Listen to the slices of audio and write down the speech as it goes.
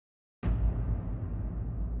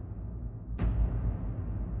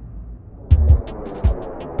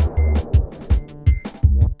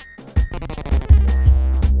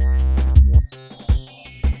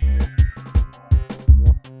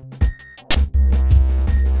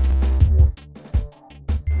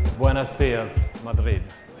Buenos dias, Madrid.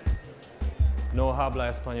 No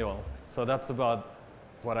habla español. So that's about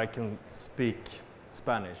what I can speak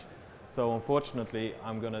Spanish. So unfortunately,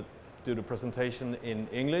 I'm going to do the presentation in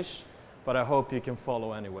English, but I hope you can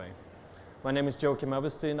follow anyway. My name is Joakim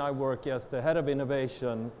Everstin. I work as the head of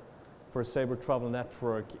innovation for Sabre Travel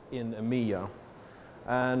Network in EMEA.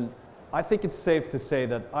 And I think it's safe to say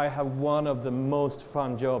that I have one of the most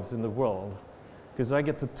fun jobs in the world, because I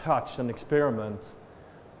get to touch and experiment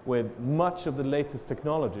with much of the latest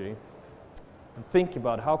technology and think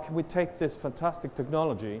about how can we take this fantastic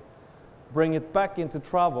technology, bring it back into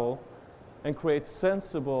travel, and create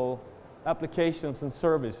sensible applications and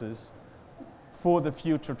services for the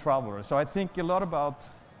future traveler. So I think a lot about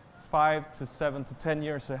 5 to 7 to 10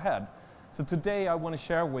 years ahead. So today I want to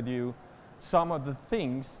share with you some of the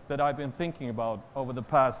things that I've been thinking about over the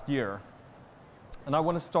past year. And I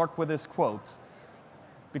want to start with this quote,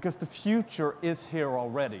 because the future is here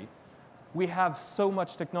already. We have so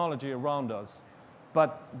much technology around us,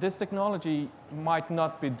 but this technology might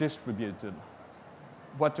not be distributed.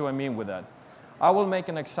 What do I mean with that? I will make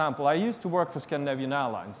an example. I used to work for Scandinavian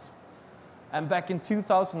Airlines, and back in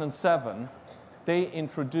 2007, they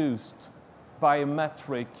introduced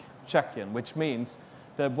biometric check-in, which means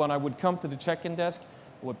that when I would come to the check-in desk,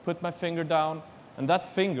 I would put my finger down, and that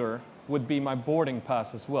finger would be my boarding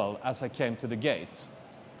pass as well as I came to the gate.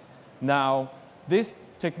 Now, this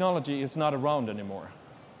technology is not around anymore.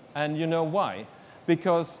 And you know why?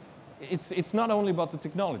 Because it's not only about the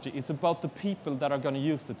technology, it's about the people that are going to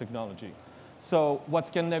use the technology. So what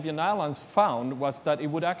Scandinavian Airlines found was that it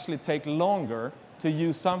would actually take longer to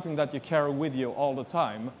use something that you carry with you all the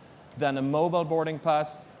time than a mobile boarding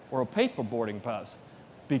pass or a paper boarding pass,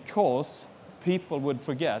 because people would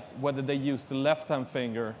forget whether they use the left-hand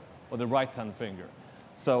finger or the right-hand finger.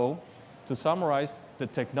 So, to summarize, the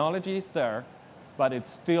technology is there, but it's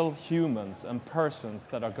still humans and persons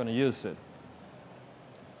that are going to use it.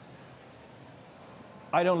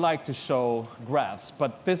 I don't like to show graphs,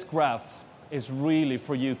 but this graph is really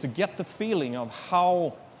for you to get the feeling of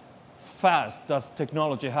how fast does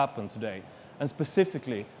technology happen today, and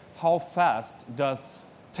specifically, how fast does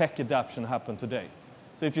tech adoption happen today.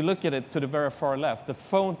 So if you look at it to the very far left, the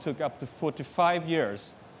phone took up to 45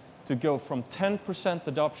 years to go from 10%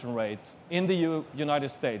 adoption rate in the United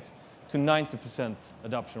States to 90%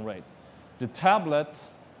 adoption rate. The tablet,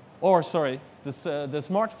 or sorry, the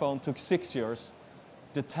smartphone took 6 years,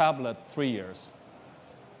 the tablet 3 years.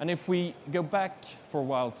 And if we go back for a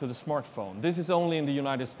while to the smartphone, this is only in the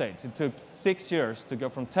United States. It took 6 years to go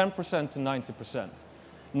from 10% to 90%.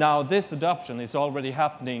 Now this adoption is already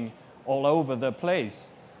happening all over the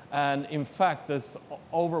place. And in fact, there's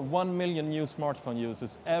over 1 million new smartphone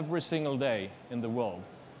users every single day in the world.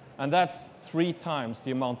 And that's 3 times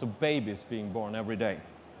the amount of babies being born every day.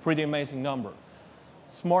 Pretty amazing number.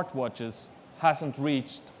 Smartwatches hasn't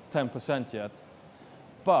reached 10% yet,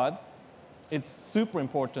 but it's super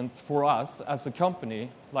important for us as a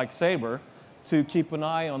company like Sabre to keep an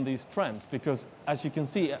eye on these trends, because as you can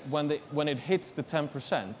see, when it hits the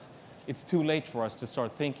 10%, it's too late for us to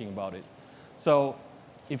start thinking about it. So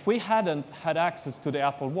if we hadn't had access to the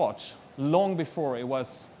Apple Watch long before it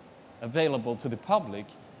was available to the public,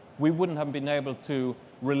 we wouldn't have been able to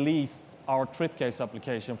release our trip case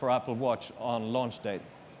application for Apple Watch on launch date.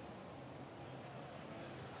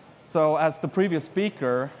 So as the previous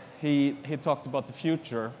speaker, he talked about the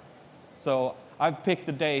future. So I've picked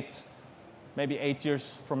a date, maybe 8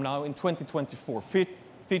 years from now, in 2024,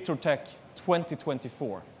 Fitur Tech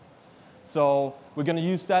 2024. So we're going to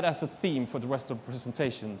use that as a theme for the rest of the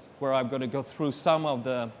presentation, where I'm going to go through some of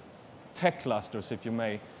the tech clusters, if you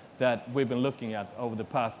may, that we've been looking at over the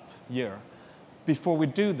past year. Before we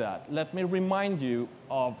do that, let me remind you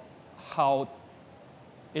of how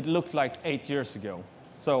it looked like 8 years ago.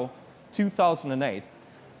 So 2008,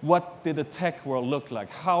 what did the tech world look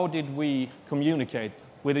like? How did we communicate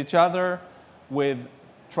with each other, with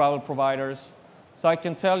travel providers? So I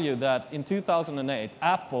can tell you that in 2008,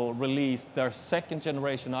 Apple released their 2nd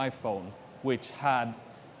generation iPhone, which had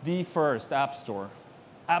the first App Store.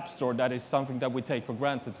 App Store that is something that we take for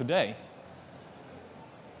granted today.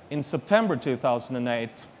 In September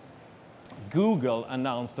 2008, Google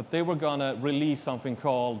announced that they were going to release something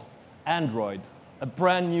called Android, a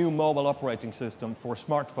brand new mobile operating system for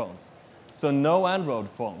smartphones. So no Android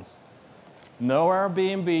phones, no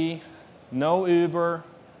Airbnb, no Uber,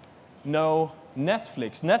 no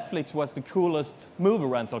Netflix. Netflix was the coolest movie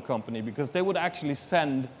rental company, because they would actually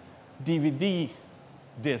send DVD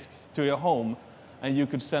discs to your home and you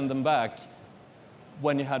could send them back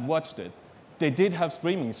when you had watched it. They did have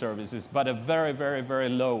streaming services, but a very, very, very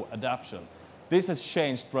low adoption. This has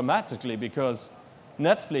changed dramatically because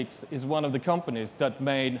Netflix is one of the companies that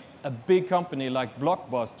made a big company like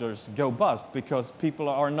Blockbusters go bust because people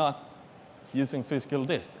are not using physical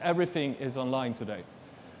discs. Everything is online today.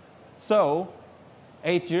 So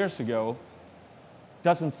 8 years ago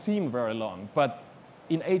doesn't seem very long, but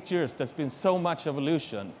in 8 years there's been so much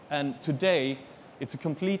evolution, and today it's a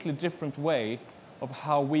completely different way of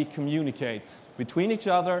how we communicate between each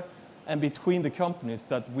other and between the companies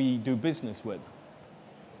that we do business with.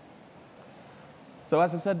 So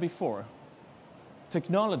as I said before,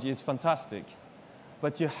 technology is fantastic,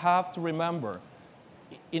 but you have to remember,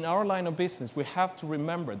 in our line of business, we have to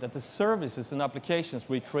remember that the services and applications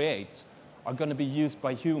we create are going to be used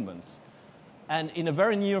by humans. And in a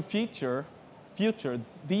very near future,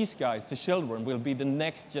 these guys, the children, will be the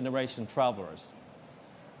next generation travelers.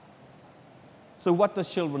 So what does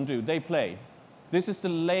children do? They play. This is the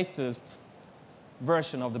latest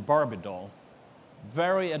version of the Barbie doll.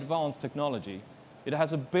 Very advanced technology. It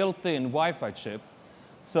has a built-in Wi-Fi chip,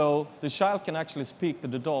 so the child can actually speak to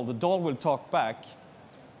the doll. The doll will talk back,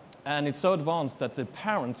 and it's so advanced that the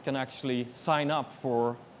parents can actually sign up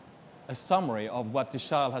for a summary of what the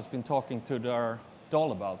child has been talking to their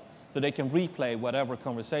doll about, so they can replay whatever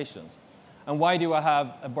conversations. And why do I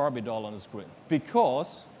have a Barbie doll on the screen?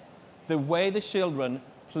 Because the way the children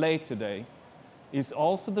play today is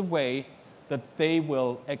also the way that they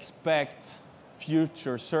will expect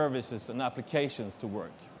future services and applications to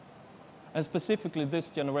work. And specifically this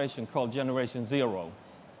generation called Generation Zero.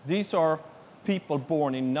 These are people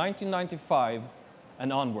born in 1995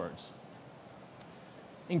 and onwards.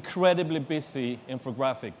 Incredibly busy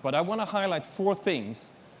infographic, but I want to highlight 4 things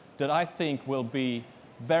that I think will be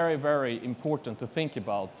very, very important to think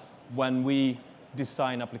about when we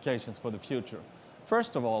design applications for the future.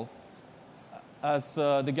 First of all, as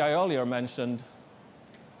the guy earlier mentioned,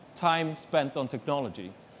 time spent on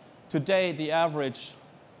technology. Today, the average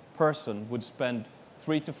person would spend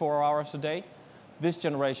 3 to 4 hours a day. This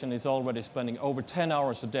generation is already spending over 10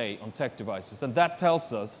 hours a day on tech devices, and that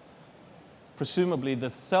tells us presumably the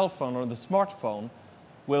cell phone or the smartphone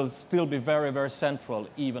will still be very, very central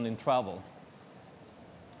even in travel.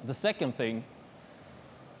 The second thing,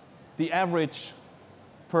 the average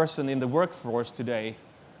person in the workforce today,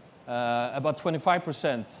 about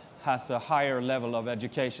 25% has a higher level of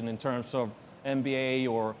education in terms of MBA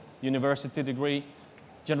or university degree.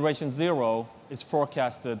 Generation Zero is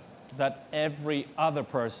forecasted that every other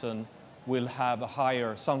person will have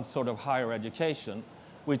some sort of higher education,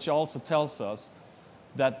 which also tells us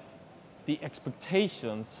that the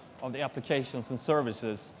expectations of the applications and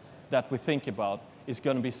services that we think about is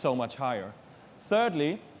going to be so much higher.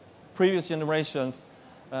 Thirdly, previous generations,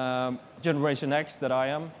 Generation X that I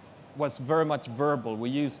am, was very much verbal. We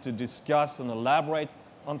used to discuss and elaborate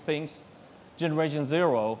on things. Generation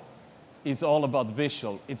Zero is all about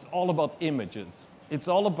visual. It's all about images. It's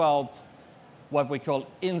all about what we call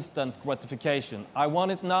instant gratification. I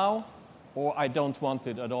want it now, or I don't want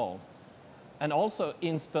it at all. And also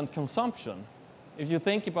instant consumption. If you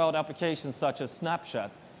think about applications such as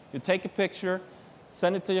Snapchat, you take a picture,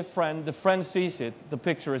 send it to your friend, the friend sees it, the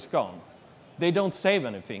picture is gone. They don't save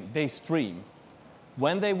anything, they stream.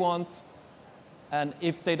 When they want, and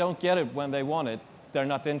if they don't get it when they want it, they're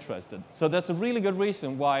not interested. So that's a really good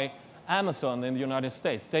reason why Amazon in the United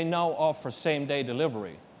States, they now offer same-day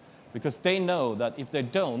delivery, because they know that if they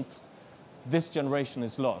don't, this generation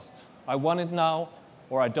is lost. I want it now,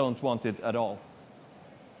 or I don't want it at all.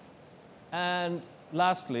 And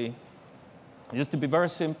lastly, just to be very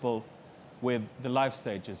simple with the life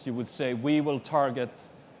stages, you would say we will target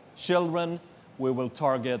children, we will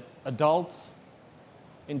target adults.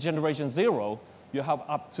 In Generation Zero, you have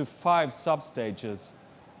up to 5 substages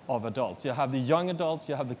of adults. You have the young adults,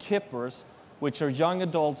 you have the kippers, which are young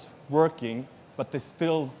adults working, but they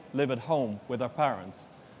still live at home with their parents.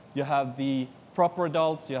 You have the proper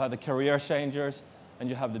adults, you have the career changers, and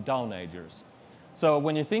you have the down-agers. So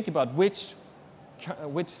when you think about which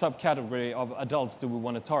subcategory of adults do we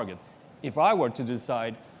want to target, if I were to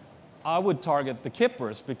decide, I would target the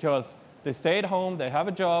kippers because they stay at home, they have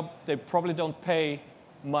a job, they probably don't pay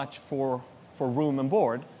much for room and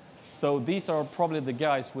board. So these are probably the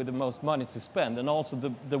guys with the most money to spend, and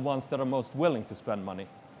also the ones that are most willing to spend money.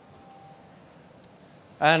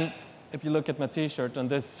 And if you look at my t-shirt and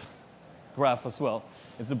this graph as well,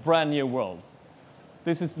 it's a brand new world.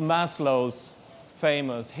 This is Maslow's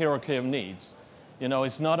famous hierarchy of needs. You know,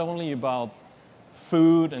 it's not only about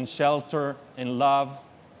food and shelter and love,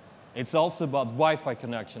 it's also about Wi-Fi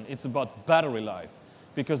connection, it's about battery life.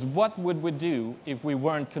 Because what would we do if we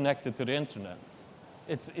weren't connected to the internet?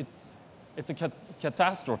 It's a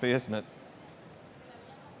catastrophe, isn't it?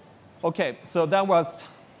 Okay, so that was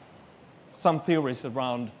some theories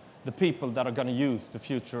around the people that are going to use the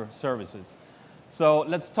future services. So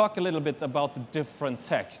let's talk a little bit about the different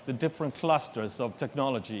techs, the different clusters of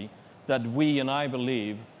technology that we and I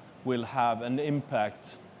believe will have an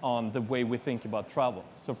impact on the way we think about travel.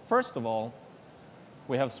 So first of all,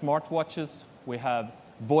 we have smartwatches, we have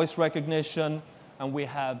voice recognition, and we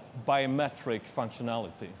have biometric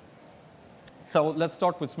functionality. So let's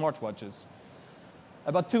start with smartwatches.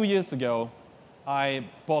 About 2 years ago, I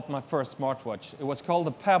bought my first smartwatch. It was called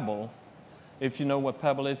a Pebble. If you know what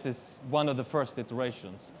Pebble is, it's one of the first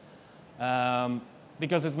iterations.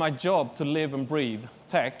 Because it's my job to live and breathe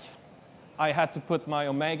tech, I had to put my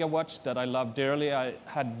Omega watch that I love dearly. I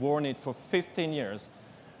had worn it for 15 years.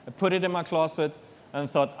 I put it in my closet and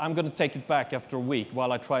thought, I'm going to take it back after a week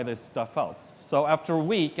while I try this stuff out. So after a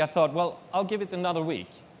week, I thought, well, I'll give it another week.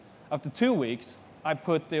 After 2 weeks, I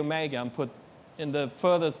put the Omega and put in the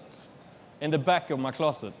furthest, in the back of my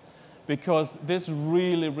closet, because this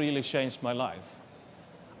really, really changed my life.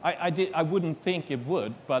 I wouldn't think it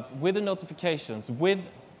would, but with the notifications, with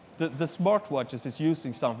the smartwatches is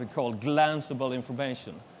using something called glanceable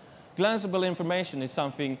information. Glanceable information is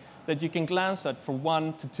something that you can glance at for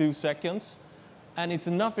 1 to 2 seconds, and it's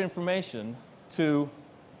enough information to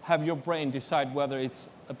have your brain decide whether it's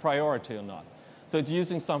a priority or not. So it's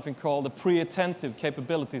using something called the pre-attentive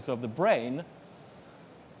capabilities of the brain,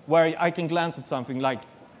 where I can glance at something like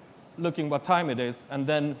looking what time it is and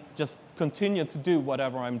then just continue to do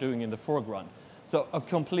whatever I'm doing in the foreground. So a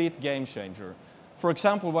complete game changer. For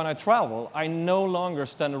example, when I travel, I no longer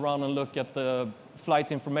stand around and look at the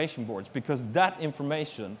flight information boards, because that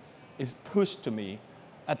information is pushed to me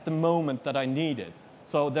at the moment that I need it.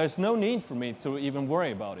 So there's no need for me to even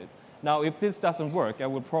worry about it. Now, if this doesn't work, I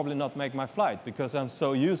will probably not make my flight because I'm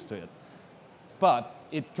so used to it. But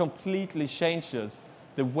it completely changes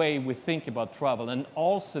the way we think about travel, and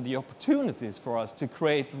also the opportunities for us to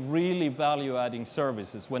create really value-adding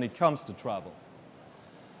services when it comes to travel.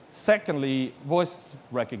 Secondly, voice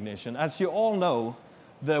recognition. As you all know,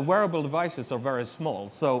 the wearable devices are very small,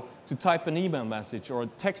 so to type an email message or a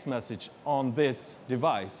text message on this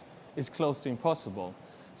device is close to impossible.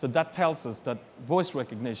 So that tells us that voice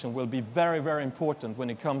recognition will be very, very important when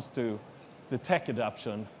it comes to the tech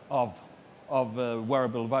adoption of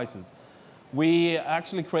wearable devices. We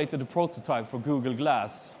actually created a prototype for Google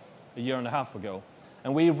Glass a year and a half ago,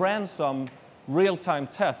 and we ran some real-time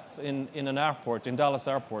tests in an airport, in Dallas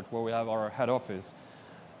Airport, where we have our head office.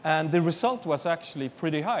 And the result was actually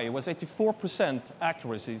pretty high. It was 84%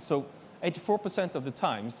 accuracy. So 84% of the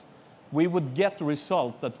times, we would get the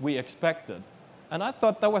result that we expected. And I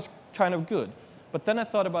thought that was kind of good. But then I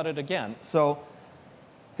thought about it again. So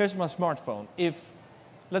here's my smartphone. If,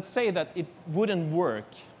 let's say that it wouldn't work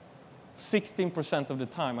 16% of the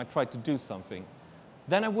time I tried to do something,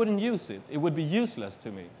 then I wouldn't use it. It would be useless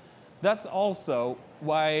to me. That's also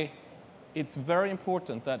why it's very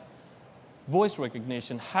important that voice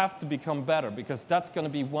recognition have to become better, because that's going to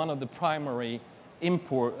be one of the primary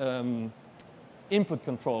input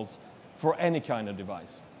controls for any kind of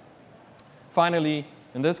device. Finally,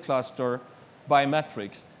 in this cluster,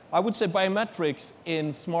 biometrics. I would say biometrics in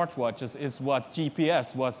smartwatches is what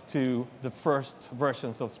GPS was to the first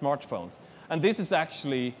versions of smartphones. And this is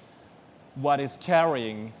actually what is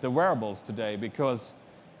carrying the wearables today, because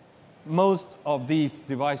most of these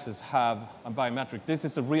devices have a biometric. This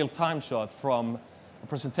is a real-time shot from a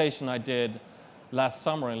presentation I did last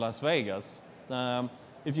summer in Las Vegas.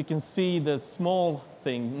 If you can see the small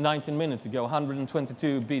thing 19 minutes ago,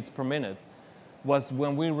 122 beats per minute, was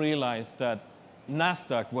when we realized that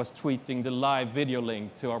NASDAQ was tweeting the live video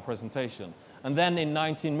link to our presentation. And then in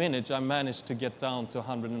 19 minutes, I managed to get down to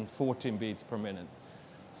 114 beats per minute.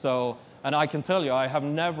 So, and I can tell you, I have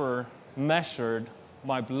never measured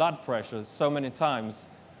my blood pressure so many times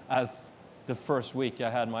as the first week I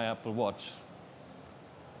had my Apple Watch.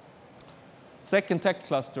 Second tech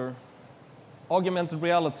cluster, augmented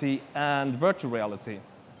reality and virtual reality.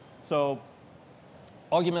 So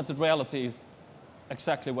augmented reality is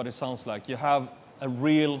exactly what it sounds like. You have a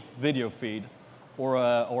real video feed or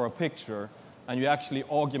a picture, and you actually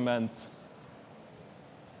augment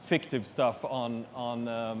fictive stuff on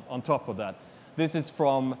top of that. This is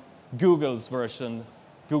from Google's version,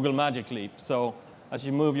 Google Magic Leap. So as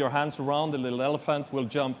you move your hands around, the little elephant will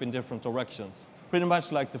jump in different directions. Pretty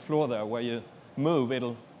much like the floor there, where you move,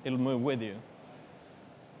 it'll move with you.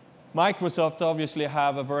 Microsoft obviously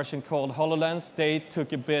have a version called HoloLens. They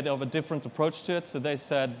took a bit of a different approach to it. So they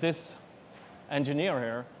said, this engineer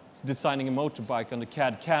here is designing a motorbike on the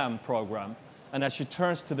CAD/CAM program. And as she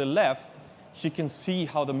turns to the left, she can see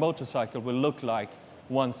how the motorcycle will look like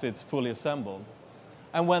once it's fully assembled.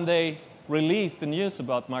 And when they released the news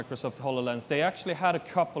about Microsoft HoloLens, they actually had a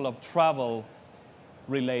couple of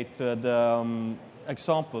travel-related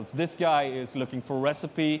examples. This guy is looking for a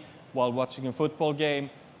recipe while watching a football game,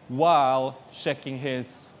 while checking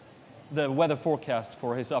the weather forecast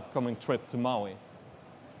for his upcoming trip to Maui.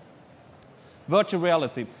 Virtual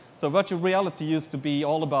reality. So virtual reality used to be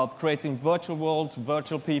all about creating virtual worlds,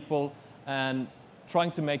 virtual people, and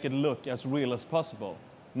trying to make it look as real as possible.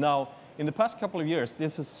 Now, in the past couple of years,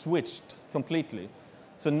 this has switched completely.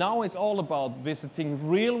 So now it's all about visiting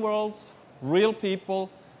real worlds, real people,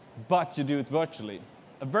 but you do it virtually.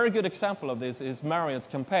 A very good example of this is Marriott's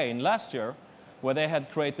campaign last year, where they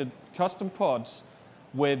had created custom pods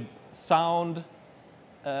with sound,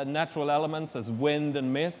 natural elements as wind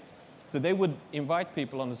and mist. So they would invite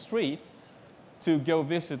people on the street to go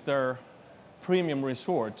visit their premium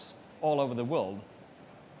resorts all over the world,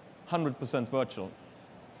 100% virtual.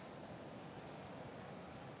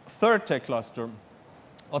 Third tech cluster,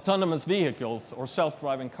 autonomous vehicles or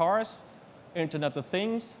self-driving cars, Internet of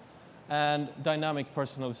Things, and dynamic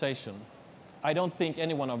personalization. I don't think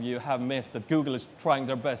any one of you have missed that Google is trying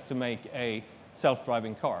their best to make a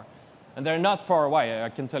self-driving car. And they're not far away, I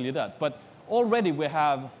can tell you that. But already we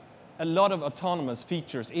have a lot of autonomous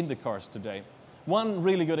features in the cars today. One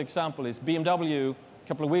really good example is BMW, a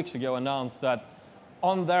couple of weeks ago, announced that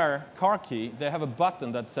on their car key, they have a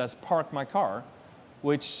button that says "Park my car,"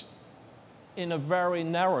 which in a very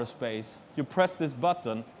narrow space, you press this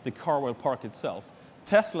button, the car will park itself.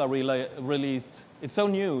 Tesla released, it's so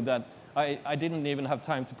new that I didn't even have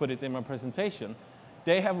time to put it in my presentation.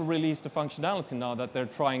 They have released a functionality now that they're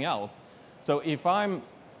trying out. So if I'm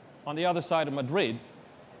on the other side of Madrid,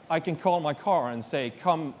 I can call my car and say,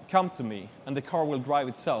 come to me, and the car will drive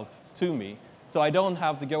itself to me. So I don't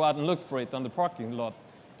have to go out and look for it on the parking lot,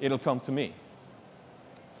 it'll come to me.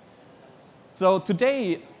 So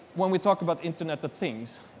today, when we talk about Internet of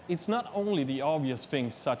Things, it's not only the obvious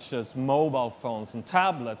things such as mobile phones and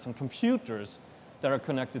tablets and computers that are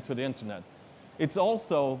connected to the internet. It's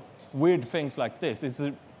also weird things like this. It's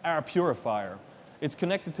an air purifier. It's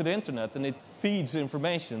connected to the internet and it feeds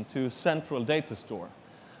information to a central data store.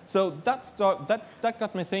 So that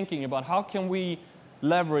got me thinking about how can we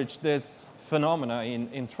leverage this phenomena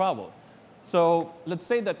in travel. So let's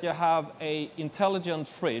say that you have an intelligent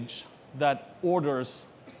fridge that orders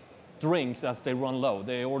drinks as they run low.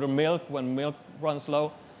 They order milk when milk runs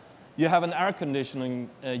low. You have an air conditioning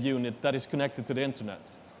unit that is connected to the internet.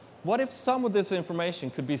 What if some of this information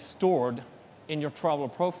could be stored in your travel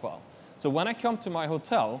profile? So when I come to my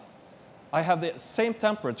hotel, I have the same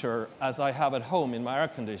temperature as I have at home in my air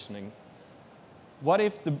conditioning. What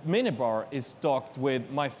if the minibar is stocked with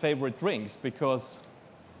my favorite drinks because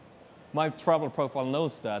my travel profile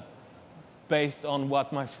knows that based on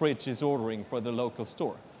what my fridge is ordering for the local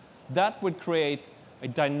store? That would create a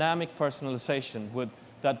dynamic personalization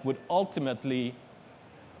that would ultimately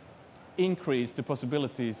increase the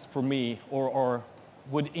possibilities for me or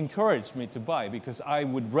would encourage me to buy because I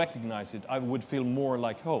would recognize it. I would feel more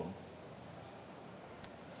like home.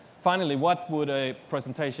 Finally, what would a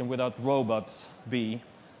presentation without robots be?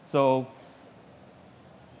 So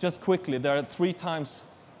just quickly, there are three types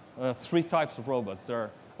of robots. There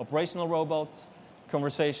are operational robots,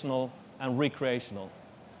 conversational, and recreational.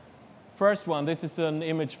 First one, this is an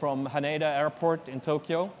image from Haneda Airport in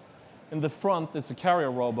Tokyo. In the front, it's a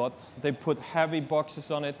carrier robot. They put heavy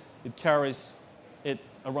boxes on it. It carries it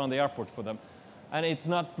around the airport for them. And it's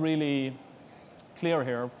not really clear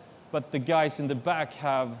here, but the guys in the back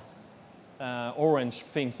have orange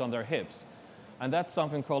things on their hips. And that's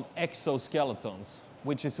something called exoskeletons,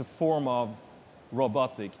 which is a form of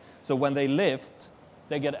robotic. So when they lift,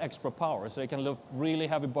 they get extra power. So they can lift really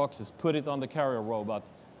heavy boxes, put it on the carrier robot,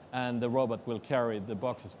 and the robot will carry the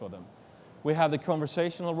boxes for them. We have the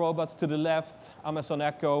conversational robots to the left, Amazon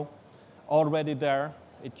Echo, already there.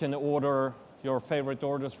 It can order your favorite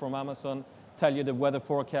orders from Amazon, tell you the weather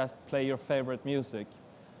forecast, play your favorite music.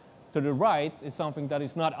 To the right is something that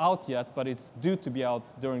is not out yet, but it's due to be out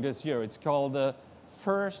during this year. It's called the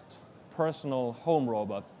first personal home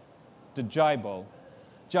robot, the Jaibo.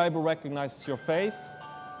 Jaibo recognizes your face.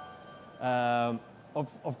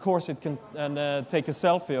 Of course, it can take a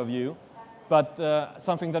selfie of you, but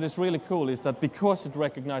something that is really cool is that because it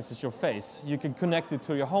recognizes your face, you can connect it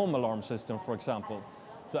to your home alarm system, for example.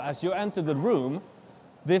 So as you enter the room,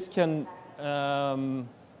 this can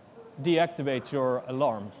deactivate your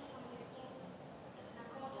alarm.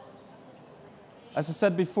 As I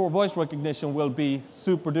said before, voice recognition will be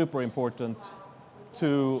super duper important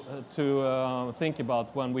to think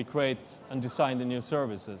about when we create and design the new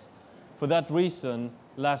services. For that reason,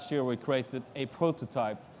 last year we created a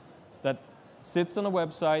prototype that sits on a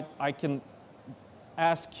website. I can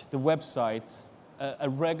ask the website a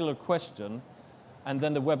regular question, and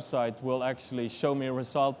then the website will actually show me a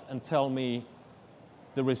result and tell me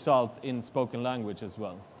the result in spoken language as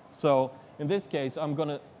well. So in this case, I'm going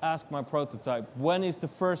to ask my prototype, when is the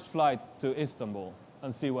first flight to Istanbul?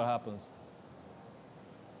 And see what happens.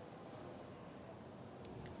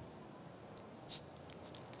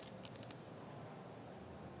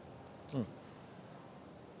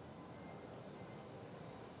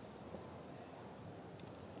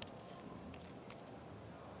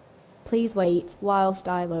 Please wait whilst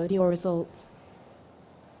I load your results.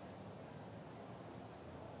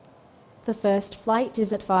 The first flight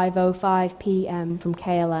is at 5:05 p.m. from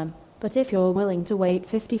KLM, but if you're willing to wait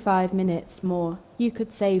 55 minutes more, you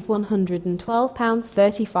could save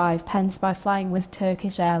 £112.35 by flying with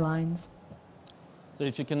Turkish Airlines. So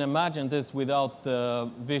if you can imagine this without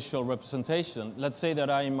the visual representation, let's say that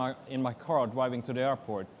I'm in my car driving to the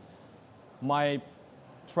airport. My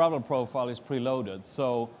travel profile is preloaded,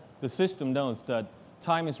 so the system knows that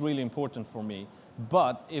time is really important for me.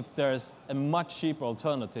 But if there's a much cheaper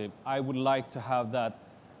alternative, I would like to have that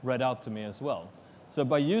read out to me as well. So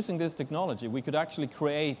by using this technology, we could actually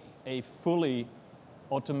create a fully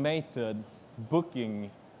automated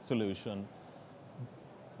booking solution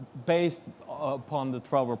based upon the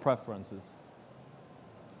traveler preferences.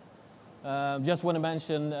 Just want to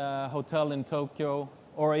mention a hotel in Tokyo,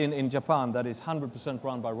 or in Japan, that is 100%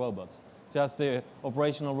 run by robots. So that's the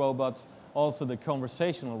operational robots, also the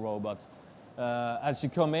conversational robots. As you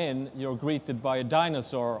come in, you're greeted by a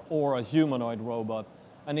dinosaur or a humanoid robot.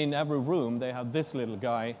 And in every room, they have this little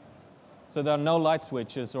guy. So there are no light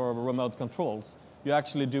switches or remote controls. You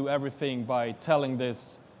actually do everything by telling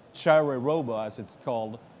this cherry robot, as it's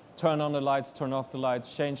called, turn on the lights, turn off the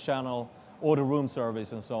lights, change channel, order room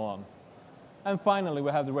service, and so on. And finally,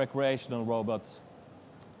 we have the recreational robots.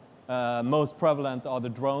 Most prevalent are the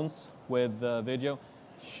drones with video.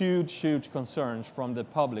 Huge concerns from the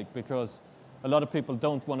public, because a lot of people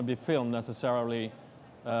don't want to be filmed necessarily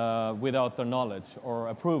without their knowledge or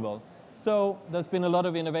approval. So there's been a lot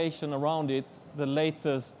of innovation around it. The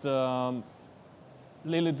latest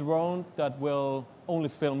Lily drone that will only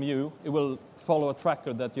film you. It will follow a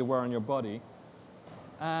tracker that you wear on your body.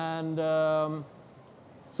 And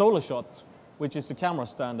Solar Shot, which is a camera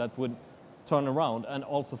stand that would turn around and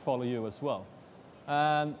also follow you as well.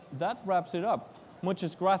 And that wraps it up.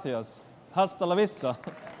 Muchas gracias. Hasta la vista.